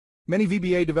Many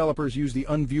VBA developers use the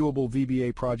Unviewable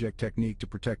VBA project technique to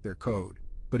protect their code.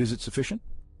 But is it sufficient?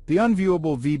 The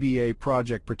Unviewable VBA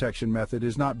project protection method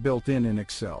is not built in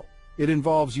Excel. It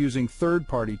involves using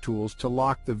third-party tools to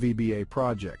lock the VBA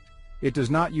project. It does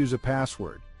not use a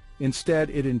password. Instead,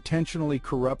 it intentionally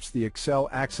corrupts the Excel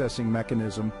accessing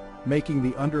mechanism, making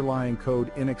the underlying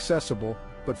code inaccessible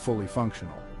but fully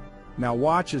functional. Now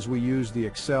watch as we use the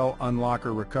Excel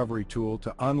Unlocker Recovery tool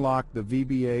to unlock the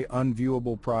VBA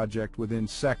Unviewable project within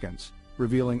seconds,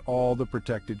 revealing all the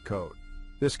protected code.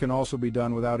 This can also be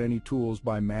done without any tools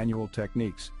by manual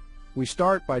techniques. We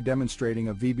start by demonstrating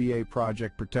a VBA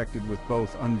project protected with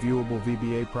both Unviewable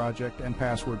VBA project and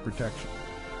password protection.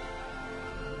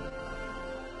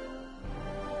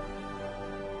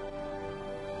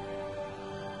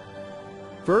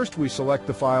 First, we select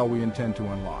the file we intend to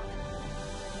unlock.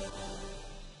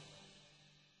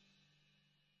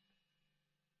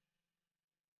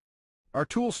 Our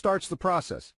tool starts the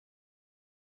process.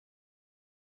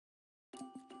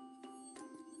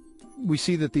 We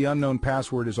see that the unknown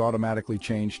password is automatically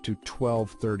changed to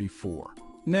 1234.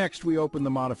 Next, we open the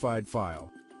modified file.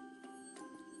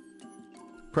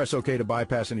 Press OK to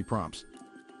bypass any prompts.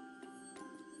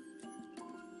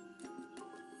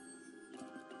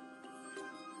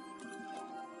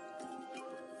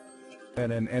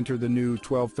 And then enter the new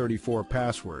 1234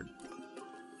 password.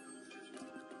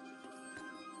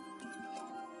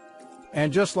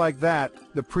 And just like that,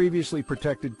 the previously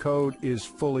protected code is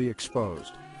fully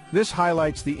exposed. This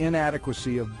highlights the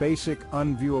inadequacy of basic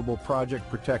unviewable project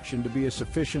protection to be a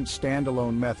sufficient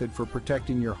standalone method for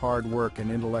protecting your hard work and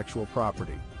intellectual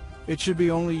property. It should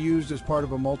be only used as part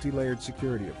of a multi-layered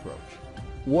security approach.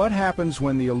 What happens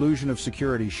when the illusion of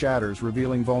security shatters,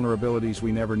 revealing vulnerabilities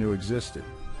we never knew existed?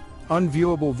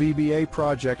 Unviewable VBA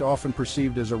project, often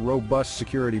perceived as a robust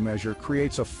security measure,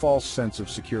 creates a false sense of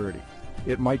security.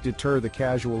 It might deter the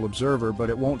casual observer, but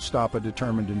it won't stop a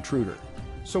determined intruder.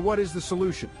 So what is the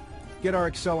solution? Get our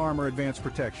Excel Armor Advanced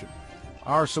Protection.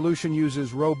 Our solution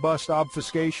uses robust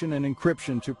obfuscation and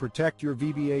encryption to protect your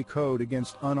VBA code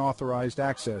against unauthorized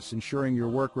access, ensuring your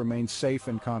work remains safe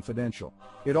and confidential.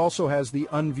 It also has the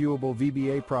Unviewable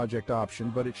VBA project option,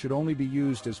 but it should only be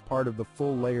used as part of the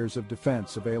full layers of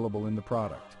defense available in the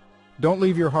product. Don't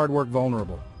leave your hard work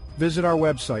vulnerable. Visit our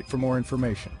website for more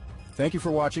information. Thank you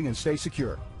for watching and stay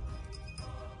secure.